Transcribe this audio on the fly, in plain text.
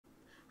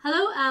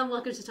Hello and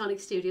welcome to Tonic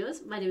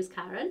Studios. My name is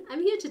Karen.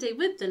 I'm here today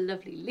with the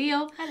lovely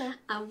Leo. Hello.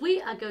 And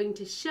we are going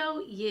to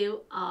show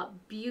you our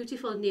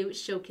beautiful new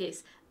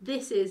showcase.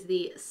 This is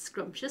the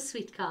Scrumptious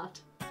Sweet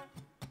Cart.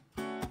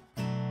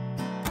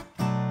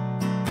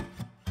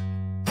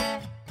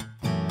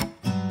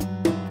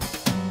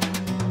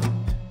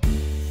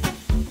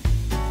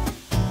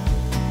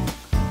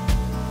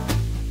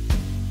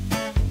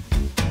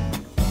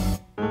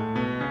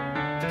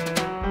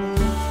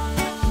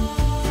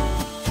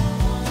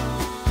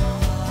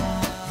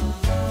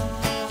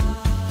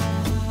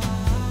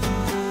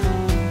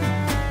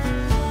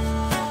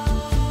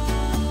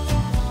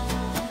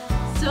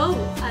 So,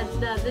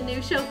 another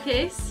new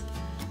showcase.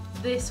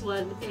 This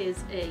one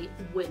is a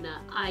winner.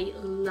 I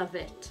love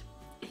it.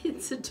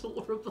 It's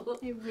adorable.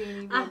 It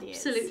really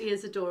Absolutely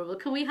is adorable.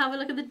 Can we have a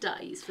look at the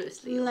dies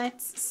firstly?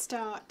 Let's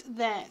start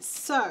there.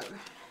 So,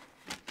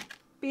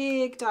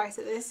 big dice.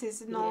 This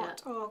is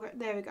not... Yeah. Oh,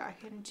 there we go. I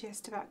can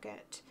just about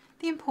get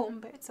the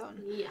important bits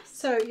on. Yes.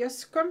 So, your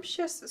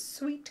Scrumptious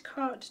Sweet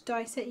Cart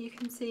die set. You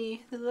can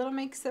see the little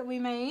mix that we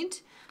made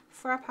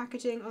for our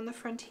packaging on the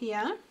front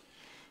here.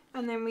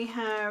 And then we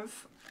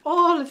have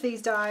all of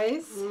these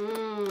dies,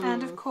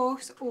 and of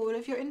course all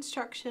of your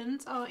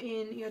instructions are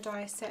in your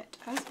die set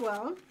as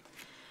well.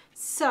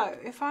 So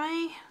if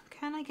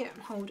can I get,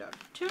 hold on,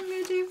 do you know what I'm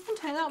going to do? I'll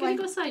turn that Can way. you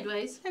go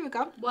sideways? There we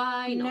go.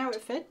 Why not? Now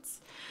it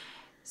fits.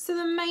 So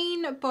the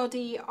main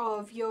body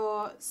of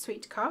your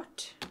sweet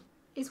cart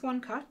is one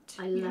cut.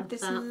 You have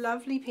this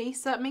lovely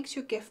piece that makes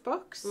your gift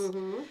box.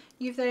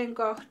 You've then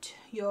got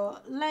your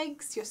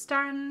legs, your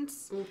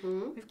stands.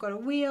 We've got a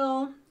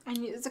wheel. And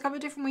there's a couple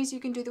of different ways you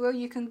can do the wheel.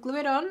 You can glue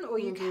it on, or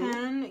you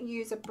can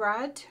use a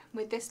brad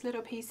with this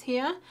little piece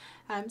here,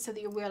 so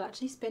that your wheel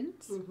actually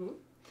spins.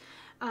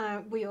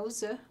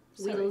 Wheels.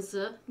 Wheels.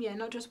 Yeah,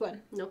 not just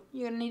one. No.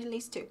 You're going to need at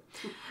least two.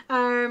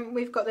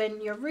 We've got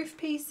then your roof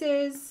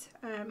pieces,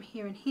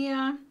 here and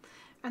here.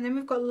 And then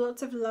we've got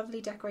lots of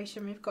lovely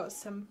decoration. We've got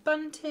some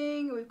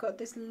bunting. We've got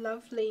this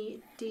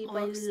lovely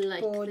debossed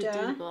border. I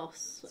like the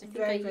deboss. I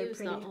think I used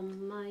that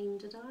on mine,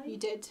 did I? You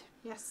did,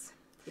 yes.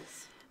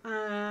 Yes.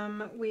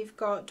 We've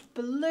got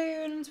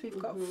balloons, we've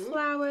got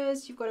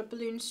flowers, you've got a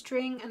balloon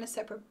string and a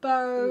separate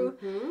bow,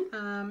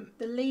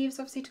 the leaves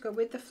obviously to go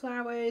with the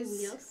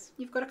flowers. Yes.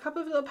 You've got a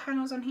couple of little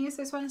panels on here. So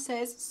this one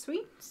says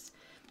sweets,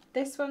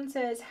 this one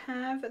says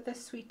have the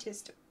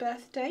sweetest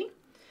birthday.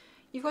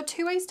 You've got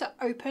two ways to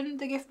open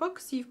the gift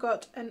box. You've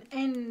got an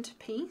end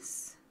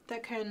piece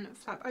that can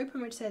flap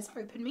open which says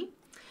open me,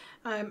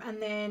 and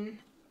then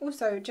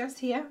also just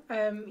here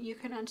you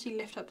can actually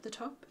lift up the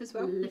top as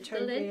well, which I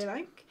really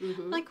like.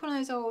 Like one of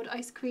those old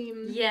ice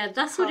cream. Yeah,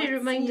 that's what it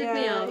reminded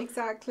me of.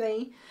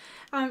 Exactly.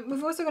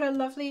 We've also got a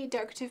lovely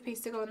decorative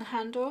piece to go on the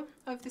handle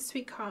of the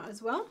sweet cart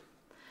as well.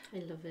 I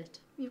love it.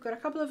 You've got a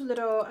couple of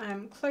little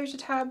closure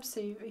tabs,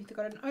 so you've either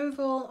got an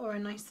oval or a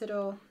nice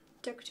little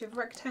decorative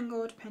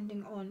rectangle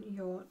depending on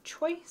your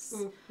choice.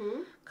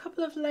 A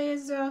couple of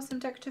layers as well, some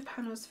decorative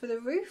panels for the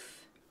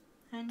roof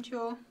and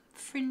your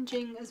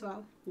fringing as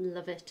well.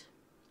 Love it.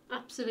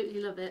 Absolutely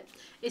love it.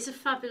 It's a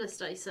fabulous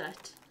die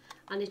set,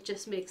 and it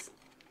just makes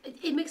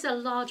it makes a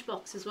large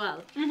box as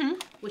well,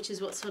 which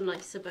is what's so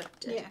nice about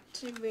it.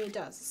 Yeah, it really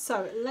does.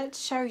 So let's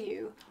show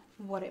you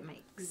what it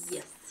makes.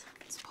 Yes.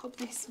 Let's pop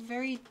this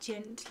very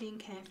gently and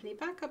carefully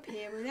back up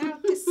here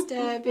without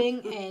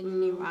disturbing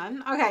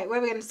anyone. Okay, where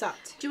are we going to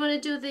start? Do you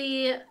want to do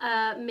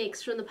the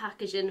makes from the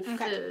packaging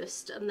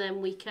first, and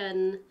then we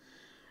can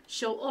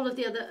show all of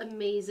the other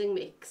amazing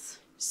makes?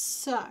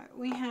 So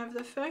we have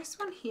the first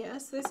one here.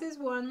 So this is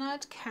one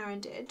that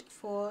Karen did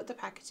for the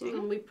packaging.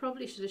 And we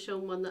probably should have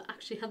shown one that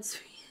actually had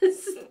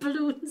sweets,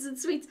 balloons and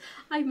sweets.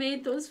 I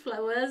made those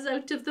flowers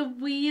out of the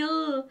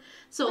wheel.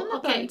 So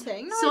okay,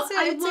 bunting. No, so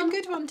it's a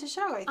good one to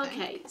show, I think.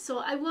 Okay, so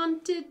I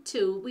wanted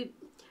to.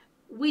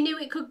 We knew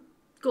it could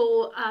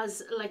go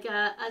as like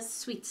a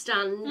sweet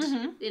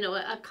stand. You know,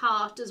 a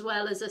cart as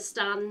well as a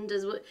stand.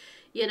 As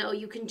you know,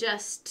 you can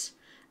just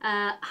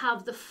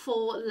have the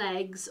 4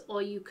 legs,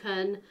 or you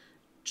can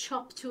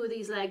chop 2 of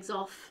these legs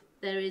off.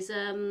 There is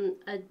a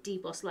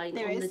deboss line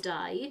on the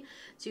die,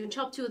 so you can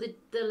chop 2 of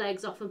the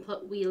legs off and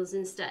put wheels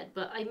instead.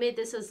 But I made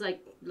this as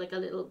like a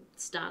little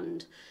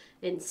stand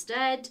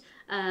instead.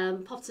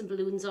 Popped some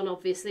balloons on,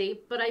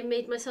 obviously, but I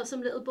made myself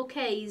some little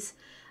bouquets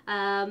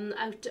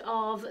out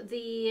of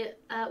the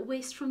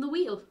waste from the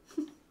wheel.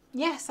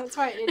 Yes, that's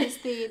right. It is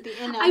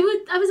the inner.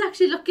 I was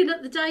actually looking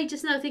at the die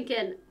just now,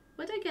 thinking,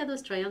 where did I get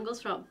those triangles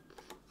from?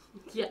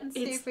 Yeah, let's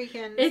see if we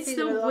can it's see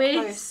the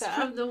waste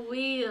from the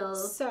wheel.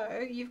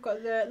 So you've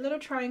got the little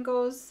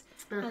triangles,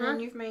 and then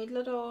you've made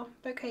little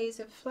bouquets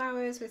of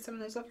flowers with some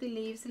of those lovely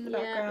leaves in the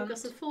background. Yeah, we've got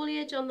some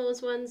foliage on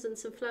those ones and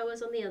some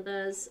flowers on the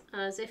others,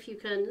 as if you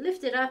can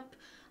lift it up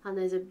and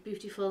there's a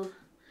beautiful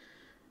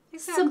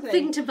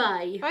something to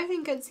buy. I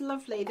think it's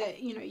lovely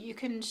that, you know, you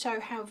can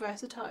show how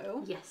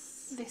versatile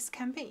yes this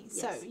can be.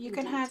 Yes, so you indeed.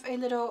 can have a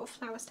little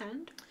flower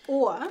stand,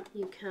 or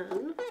you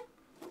can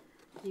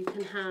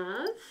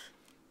have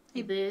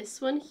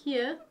This one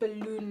here.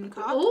 Balloon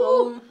cart.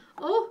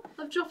 Oh,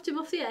 I've dropped him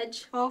off the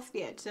edge. Off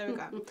the edge, there we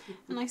go.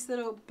 A nice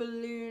little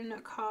balloon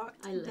cart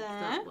I like there.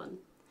 that one.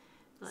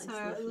 That so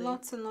lovely.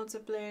 lots and lots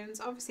of balloons,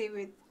 obviously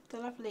with the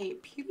lovely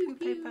pew pew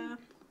paper.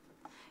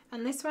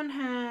 And this one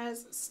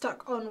has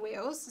stuck on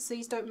wheels, so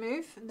these don't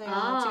move. They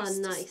are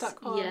just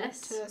stuck on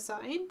to the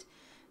side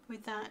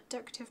with that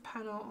decorative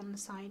panel on the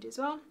side as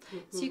well.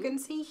 So you can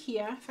see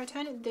here, if I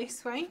turn it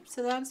this way,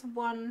 so that's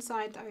one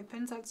side that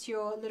opens. That's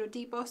your little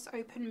deboss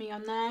open me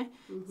on there.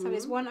 So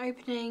there's one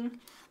opening,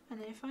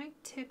 and then if I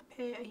tip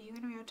it, are you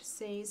going to be able to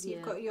see? So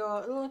you've got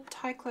your little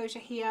tie closure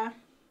here,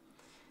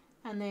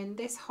 and then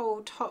this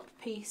whole top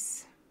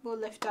piece will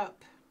lift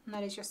up, and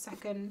that is your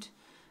second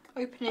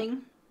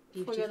opening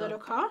for your little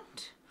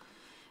cart.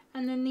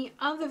 And then the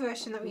other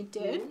version that we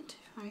did,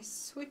 if I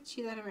switch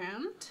you that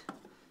around,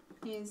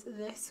 is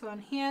this one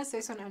here. So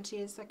this one actually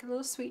is like a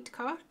little sweet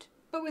cart,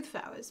 but with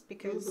flowers,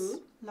 because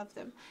love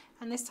them.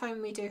 And this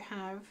time we do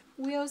have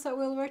wheels that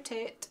will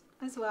rotate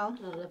as well.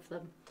 I love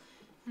them.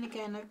 And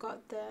again, I've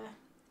got the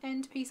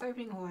end piece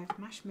opening. Oh, I've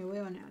mashed my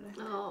wheel now. Look.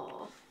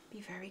 Oh, be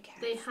very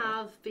careful. They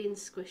have been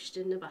squished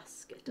in the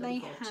basket,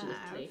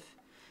 unfortunately. Have.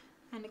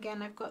 And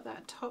again, I've got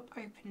that top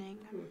opening.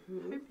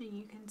 I'm hoping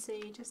you can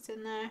see just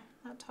in there,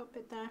 that top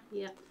bit there.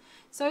 Yeah.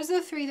 So those are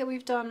the three that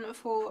we've done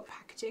for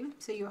packaging.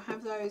 So you'll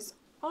have those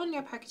on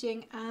your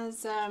packaging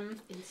as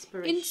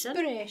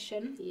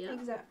inspiration. Yeah,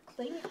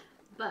 exactly.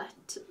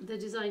 But the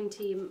design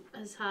team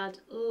has had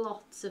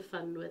lots of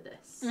fun with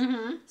this.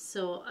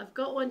 So I've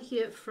got one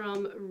here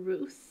from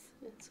Ruth.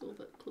 It's a little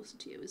bit closer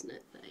to you, isn't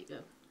it? There you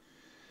go.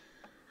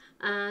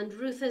 And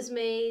Ruth has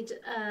made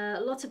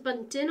lots of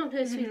bunting on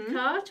her sweet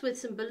cart with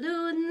some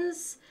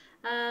balloons.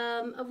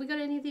 Have we got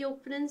any of the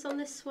openings on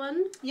this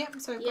one? Yep,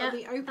 so we've got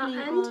the opening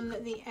on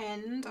the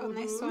end on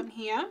this one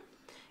here.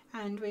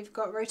 And we've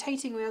got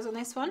rotating wheels on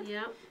this one.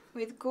 Yeah.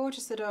 With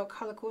gorgeous little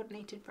colour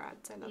coordinated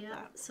brads. I love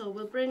that. So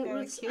we'll bring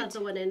Ruth's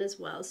other one in as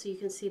well so you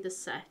can see the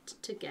set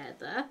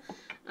together.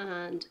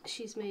 And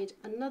she's made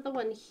another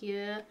one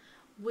here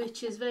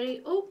which is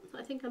very... Oh,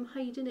 I think I'm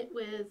hiding it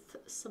with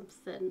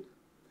something.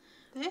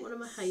 This? What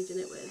am I hiding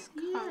it with?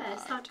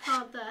 Yes, that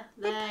card there.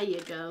 There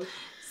you go.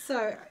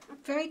 So,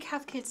 very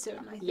Cath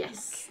Kidston, I think.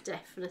 Yes,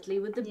 definitely.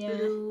 With the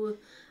blue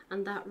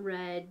and that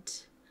red.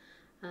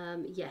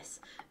 Yes.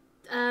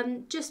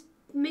 Just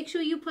make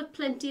sure you put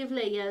plenty of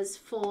layers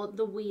for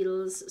the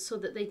wheels so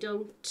that they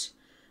don't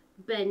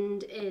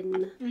bend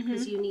in,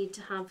 because you need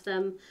to have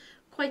them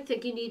quite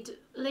thick. You need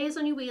layers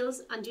on your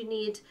wheels, and you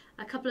need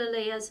a couple of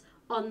layers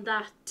on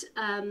that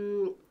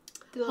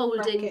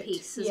holding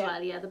piece as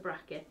well. Yeah, the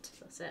bracket.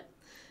 That's it.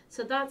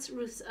 So that's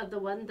Ruth's other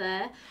one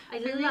there. I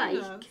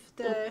like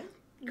the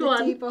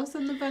deboss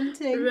on the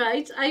bunting.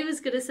 Right, I was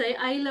going to say,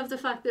 I love the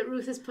fact that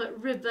Ruth has put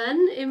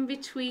ribbon in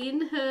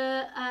between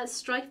her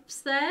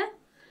stripes there.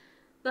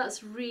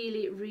 That's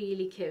really,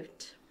 really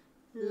cute.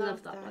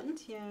 Love that one.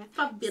 Yeah.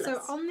 Fabulous.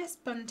 So on this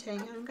bunting,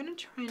 I'm going to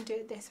try and do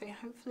it this way.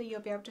 Hopefully you'll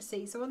be able to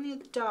see. So on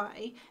the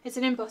die, it's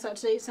an emboss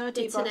actually. It's not a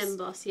deboss. It's an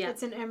emboss, yeah.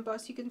 It's an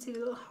emboss. You can see the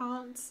little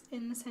hearts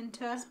in the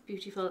centre. It's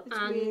beautiful. It's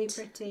really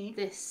pretty.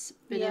 This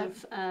bit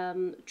of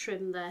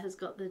trim there has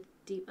got the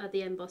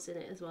emboss in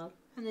it as well.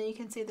 And then you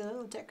can see the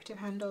little decorative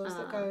handles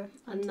that go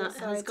and that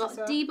has got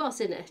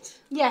deboss in it.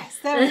 Yes,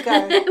 there we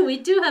go. We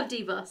do have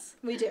deboss.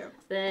 We do.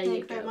 There you go.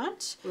 Thank you very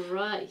much.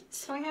 Right.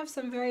 So I have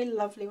some very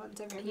lovely ones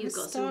over here. You've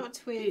got some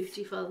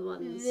beautiful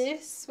ones.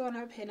 This one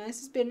up here. Now, this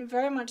has been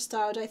very much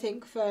styled, I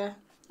think, for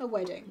a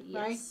wedding,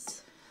 right?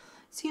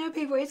 So, you know,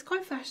 people, it's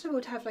quite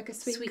fashionable to have like a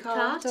sweet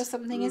cart or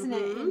something, isn't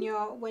it, in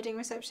your wedding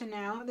reception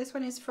now. This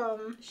one is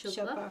from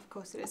Shubba, of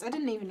course it is. I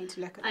didn't even need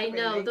to look at that. I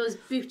know, those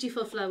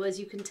beautiful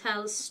flowers, you can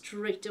tell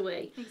straight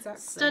away.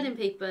 Exactly. Stunning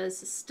papers,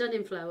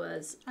 stunning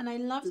flowers. And I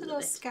love the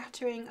little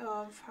scattering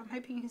of, I'm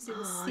hoping you can see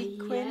the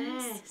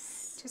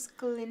sequins just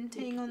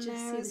glinting on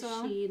there as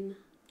well. Sheen.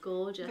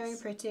 Gorgeous. Very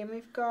pretty. And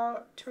we've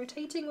got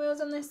rotating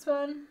wheels on this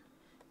one.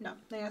 No,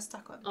 they are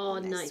stuck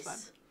on this one.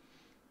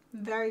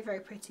 Very,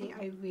 very pretty.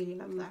 I really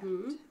love that.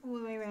 All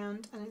the way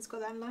around. And it's got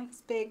that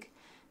nice big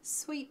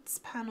sweets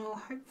panel.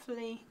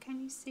 Hopefully,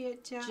 can you see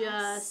it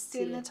just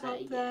in the top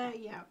there?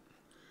 Yeah.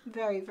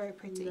 Very, very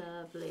pretty.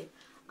 Lovely.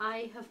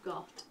 I have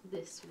got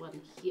this one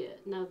here.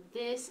 Now,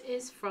 this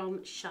is from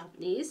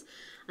Shabney's.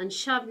 And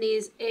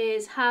Shabney's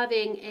is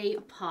having a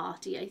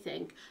party, I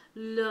think.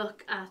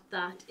 Look at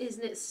that.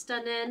 Isn't it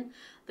stunning?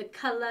 The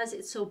colours,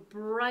 it's so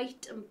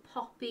bright and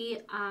poppy,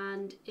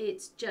 and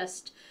it's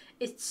just...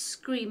 It's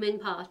screaming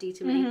party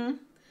to me.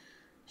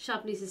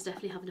 Shabney's is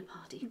definitely having a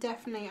party.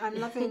 Definitely. I'm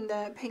loving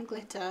the pink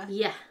glitter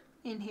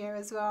in here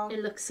as well. It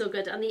looks so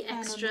good. And the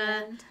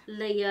extra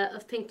layer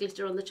of pink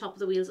glitter on the top of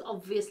the wheels.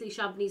 Obviously,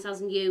 Shabney's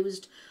hasn't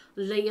used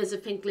layers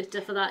of pink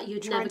glitter for that.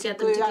 You'd never get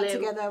them to glue. Trying to glue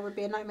that together would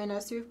be a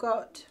nightmare. So we've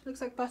got, looks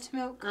like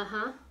buttermilk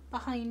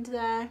behind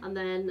there. And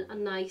then a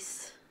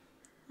nice...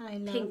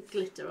 pink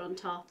glitter on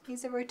top.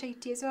 These are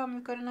rotating as well, and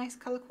we've got a nice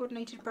colour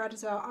coordinated brad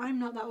as well. I'm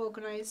not that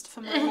organised for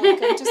my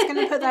make. I'm just going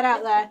to put that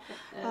out there.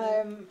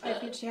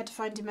 I've literally had to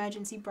find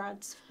emergency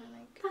brads for my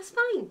make. That's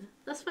fine.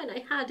 That's fine.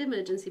 I had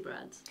emergency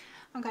brads.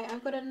 Okay,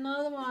 I've got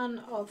another one,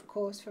 of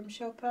course, from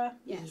Shopper.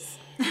 Yes.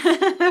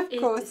 Of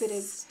course it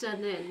is.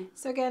 Stunning.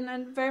 So again,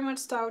 and very much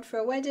styled for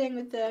a wedding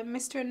with the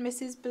Mr. and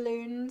Mrs.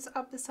 balloons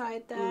up the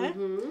side there.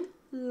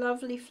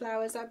 Lovely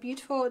flowers. That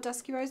beautiful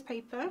dusky rose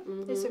paper.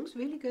 This looks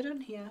really good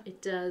on here.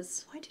 It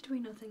does. Why did we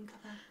not think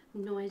of that?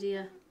 No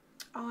idea.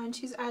 Oh, and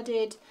she's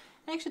added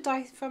an extra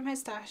die from her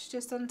stash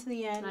just onto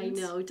the end. I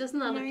know. Doesn't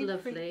that look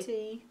lovely?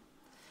 Pretty.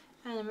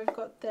 And then we've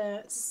got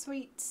the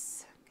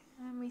sweets.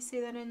 And we see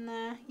that in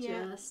there.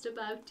 Yeah. Just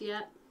about,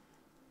 yeah.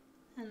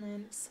 And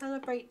then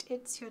celebrate,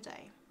 it's your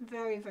day.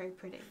 Very, very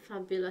pretty.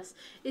 Fabulous.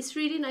 It's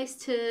really nice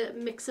to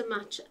mix and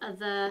match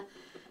other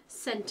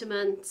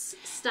sentiments,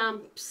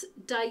 stamps,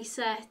 die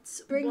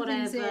sets, Bring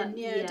whatever. things in.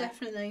 Yeah,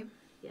 definitely.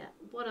 Yeah.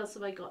 What else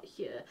have I got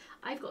here?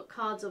 I've got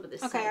cards over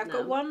this side Okay, I've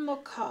got one more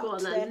card. Go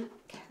on then.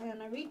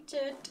 Can I reach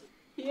it?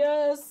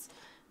 Yes.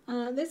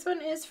 This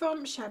one is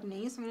from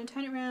Shabney's. I'm going to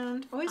turn it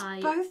around. Oh, it's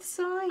both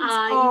sides.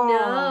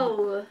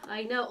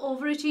 I know.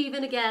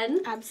 Overachieving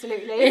again.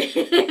 Absolutely.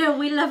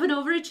 We love an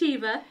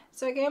overachiever.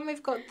 So again,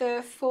 we've got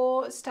the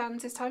 4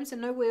 stands this time, so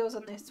no wheels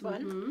on this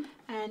one.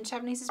 And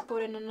Shabney's has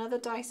brought in another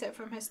die set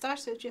from her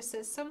stash, so it just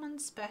says someone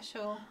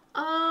special.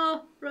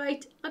 Oh,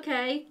 right.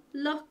 Okay.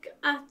 Look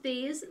at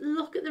these.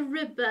 Look at the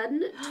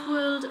ribbon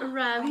twirled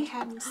around. I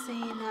hadn't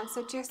seen that.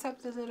 So just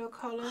up the little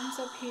columns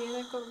up here,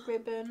 they've got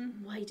ribbon.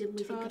 Why didn't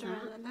we think of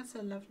that? That's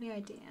a lovely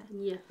idea.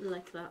 Yeah, I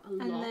like that a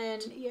lot. And then,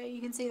 yeah,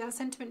 you can see that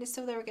sentiment is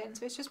still there again.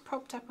 So it's just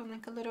propped up on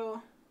like a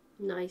little...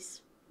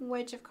 Nice.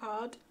 Wedge of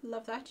card.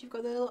 Love that. You've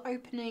got the little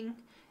opening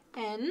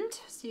end,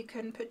 so you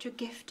can put your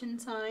gift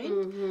inside.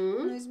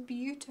 And those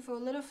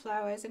beautiful little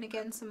flowers, and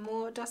again some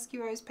more dusky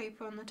rose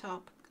paper on the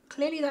top.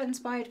 Clearly that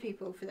inspired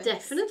people for this.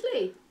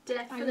 Definitely.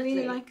 I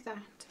really like that.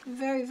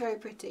 Very, very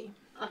pretty.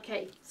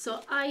 Okay,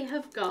 so I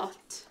have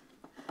got,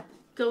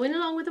 going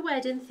along with the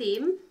wedding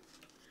theme,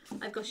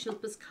 I've got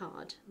Shilpa's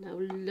card. Now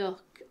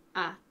look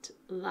at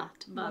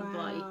that bad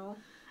boy.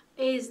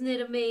 Isn't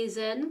it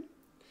amazing?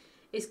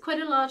 It's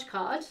quite a large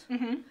card,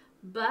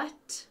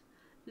 but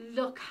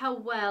look how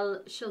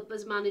well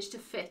Shilpa's managed to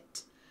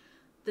fit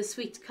the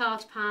sweet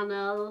cart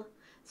panel.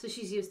 So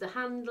she's used the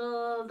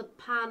handle, the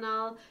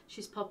panel,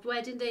 she's popped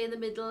wedding day in the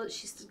middle,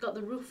 she's got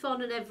the roof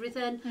on and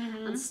everything,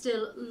 and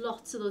still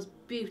lots of those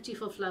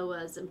beautiful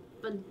flowers and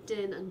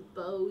bunting and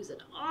bows,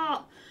 and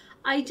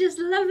I just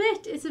love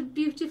it. It's a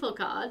beautiful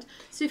card.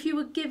 So if you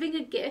were giving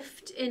a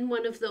gift in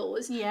one of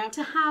those,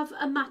 to have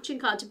a matching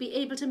card, to be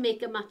able to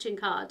make a matching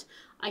card,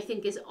 I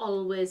think is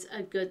always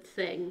a good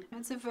thing.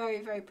 It's a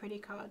very, very pretty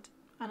card.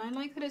 And I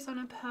like that it's on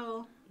a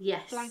pearl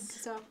blank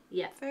as well.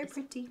 Yeah. Very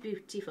pretty.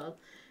 Beautiful.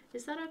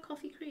 Is that our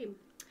coffee cream?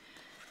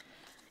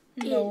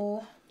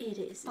 No. It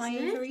is, isn't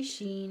Ivory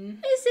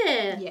sheen. Is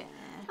it? Yeah.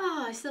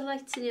 Oh, it's the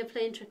lights in here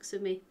playing tricks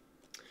with me.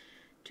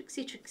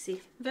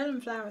 Trixie.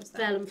 Vellum flowers though.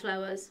 Vellum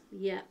flowers.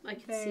 Yeah, I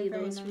can see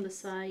those from the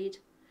side.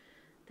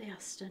 They are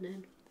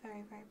stunning.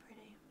 Very, very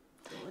pretty.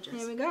 Gorgeous.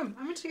 There we go.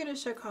 I'm actually going to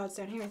show cards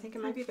down here. I think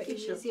it might be a bit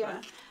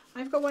easier.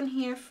 I've got one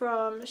here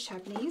from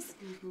Shabney's.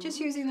 Just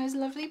using those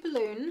lovely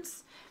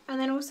balloons. And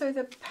then also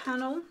the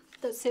panel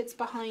that sits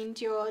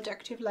behind your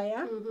decorative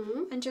layer.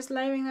 And just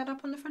layering that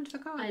up on the front of the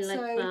card. I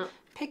like that.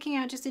 Picking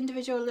out just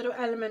individual little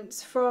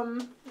elements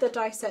from the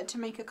die set to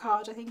make a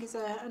card, I think is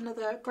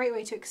another great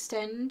way to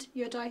extend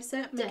your die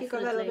set. Make it go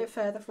that a little bit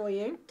further for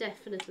you.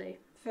 Definitely.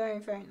 Very,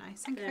 very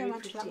nice. Thank you very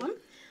much for that one.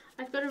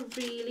 I've got a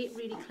really,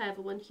 really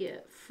clever one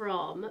here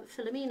from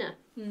Philomena.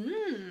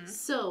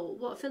 So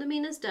what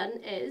Philomena's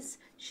done is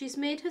she's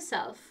made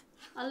herself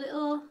a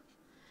little,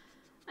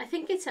 I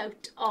think it's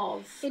out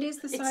of... It is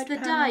the side panel.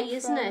 It's the die,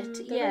 isn't it?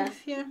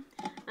 Roof, yeah.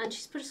 And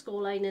she's put a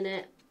score line in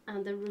it,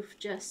 and the roof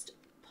just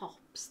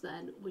pops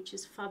then, which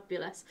is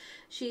fabulous.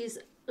 She's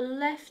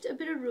left a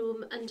bit of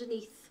room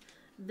underneath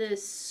the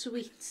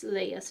sweets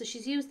layer. So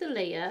she's used the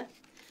layer.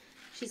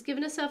 She's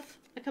given herself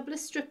a couple of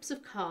strips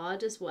of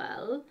card as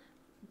well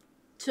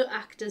to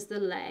act as the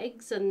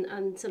legs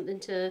and something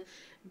to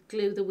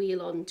glue the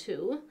wheel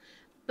onto.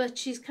 But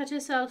she's cut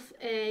herself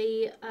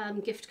a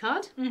gift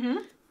card.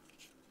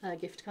 A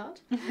gift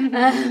card.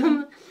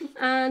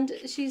 And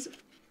she's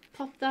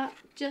popped that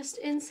just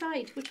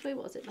inside. Which way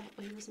was it? That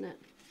way, wasn't it?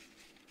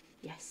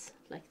 Yes,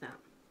 like that.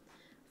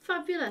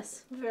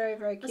 Fabulous. Very,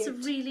 very cute. That's a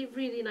really,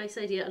 really nice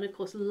idea. And of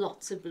course,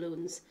 lots of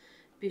balloons.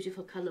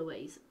 Beautiful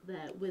colourways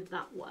there with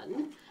that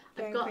one.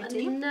 I've got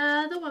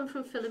another one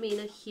from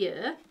Philomena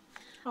here.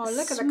 Oh,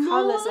 look at the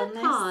colours on this.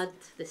 Smaller card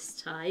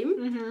this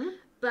time.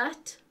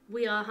 But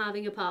we are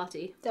having a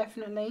party.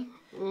 Definitely.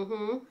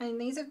 And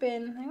these have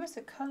been, they must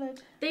have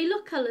coloured. They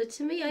look coloured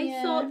to me.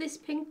 I thought this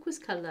pink was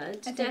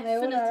coloured. I think they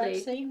all are,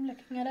 actually,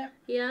 looking at it.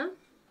 Yeah?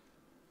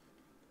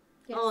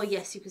 Yes. Oh,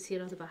 yes, you can see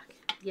it on the back.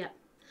 Yeah.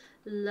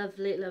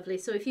 Lovely, lovely.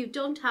 So if you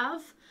don't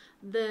have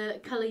the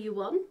colour you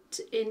want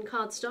in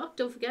cardstock,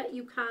 don't forget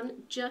you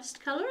can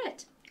just colour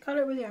it.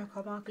 Colour it with your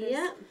alcohol markers.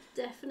 Yeah,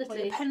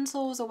 definitely. Or your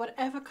pencils or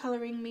whatever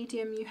colouring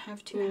medium you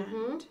have to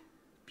hand.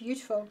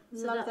 Beautiful.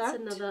 So Love that's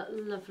that. another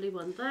lovely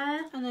one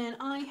there. And then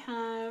I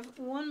have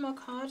one more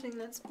card. I think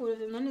that's all of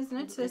them then, isn't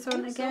it? So this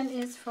one again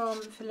is from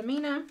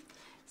Philomena.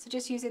 So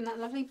just using that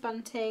lovely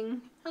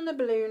bunting and the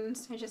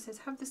balloons. It just says,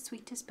 have the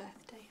sweetest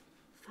birthday.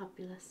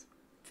 Fabulous.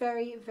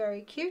 Very, very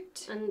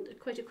cute. And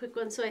quite a quick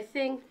one. So I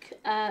think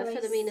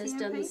Philomena's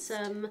done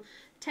some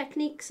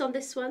techniques on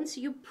this one. So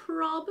you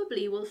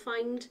probably will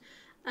find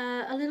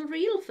a little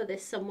reel for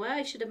this somewhere,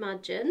 I should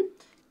imagine.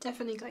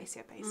 Definitely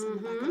glacier base on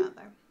the back of that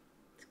though.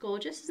 It's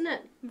gorgeous, isn't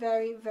it?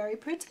 Very, very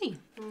pretty.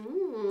 Thank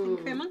you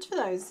very much for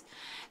those.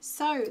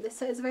 So this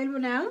set is available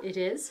now. It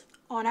is.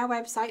 On our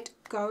website.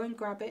 Go and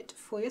grab it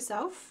for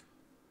yourself.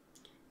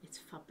 It's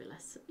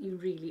fabulous. You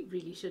really,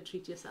 really should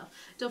treat yourself.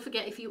 Don't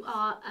forget, if you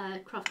are a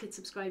Craft Kit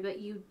subscriber,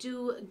 you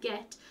do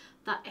get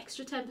that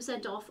extra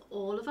 10% off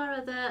all of our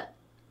other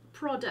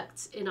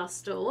products in our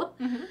store.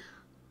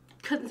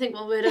 Couldn't think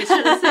what word I was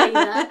trying to say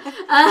there.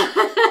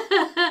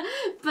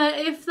 But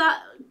if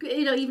that,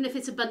 you know, even if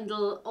it's a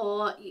bundle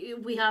or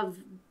we have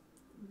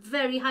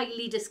very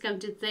highly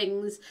discounted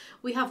things,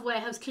 we have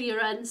warehouse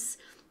clearance,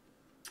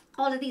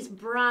 all of these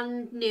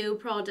brand new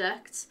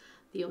products,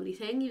 the only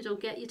thing you don't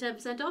get your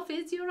 10% off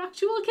is your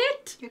actual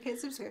kit. Your kit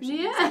subscription.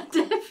 Yeah,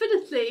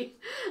 definitely.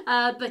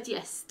 But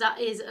yes, that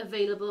is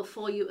available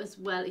for you as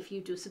well if you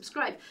do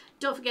subscribe.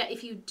 Don't forget,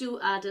 if you do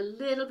add a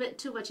little bit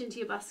too much into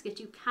your basket,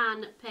 you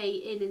can pay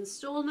in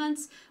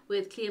installments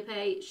with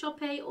ClearPay,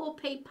 ShopPay or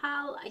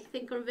PayPal. I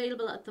think are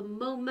available at the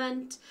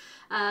moment.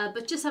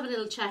 But just have a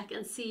little check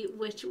and see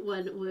which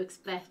one works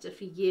better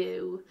for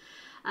you.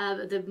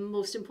 The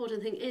most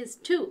important thing is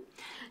to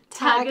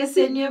tag us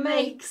in your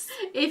makes.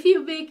 If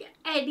you make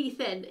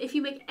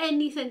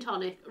anything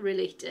Tonic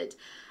related,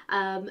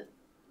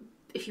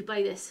 if you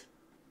buy this,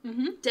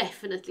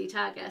 definitely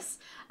tag us.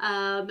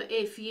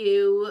 If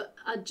you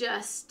are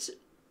just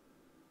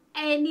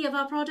any of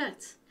our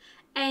products,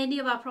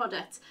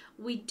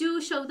 we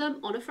do show them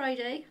on a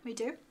Friday. We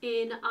do.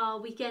 In our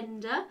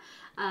weekender.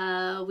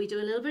 We do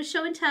a little bit of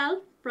show and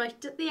tell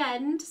right at the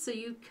end, so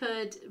you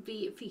could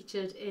be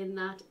featured in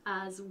that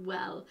as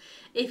well.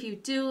 If you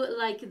do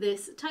like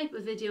this type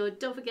of video,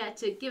 don't forget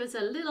to give us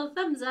a little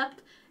thumbs up,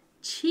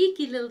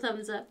 cheeky little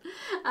thumbs up,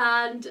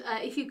 and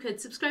if you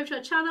could subscribe to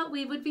our channel,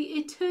 we would be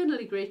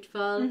eternally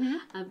grateful.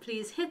 And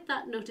please hit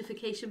that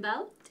notification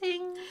bell,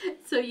 ding,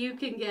 so you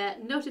can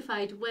get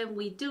notified when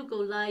we do go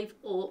live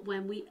or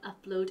when we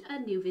upload a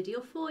new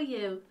video for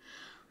you.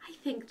 I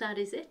think that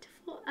is it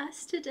for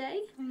us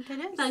today.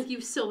 Thank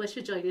you so much for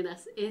joining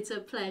us. It's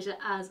a pleasure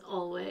as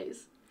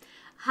always.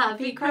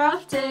 Happy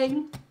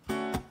crafting!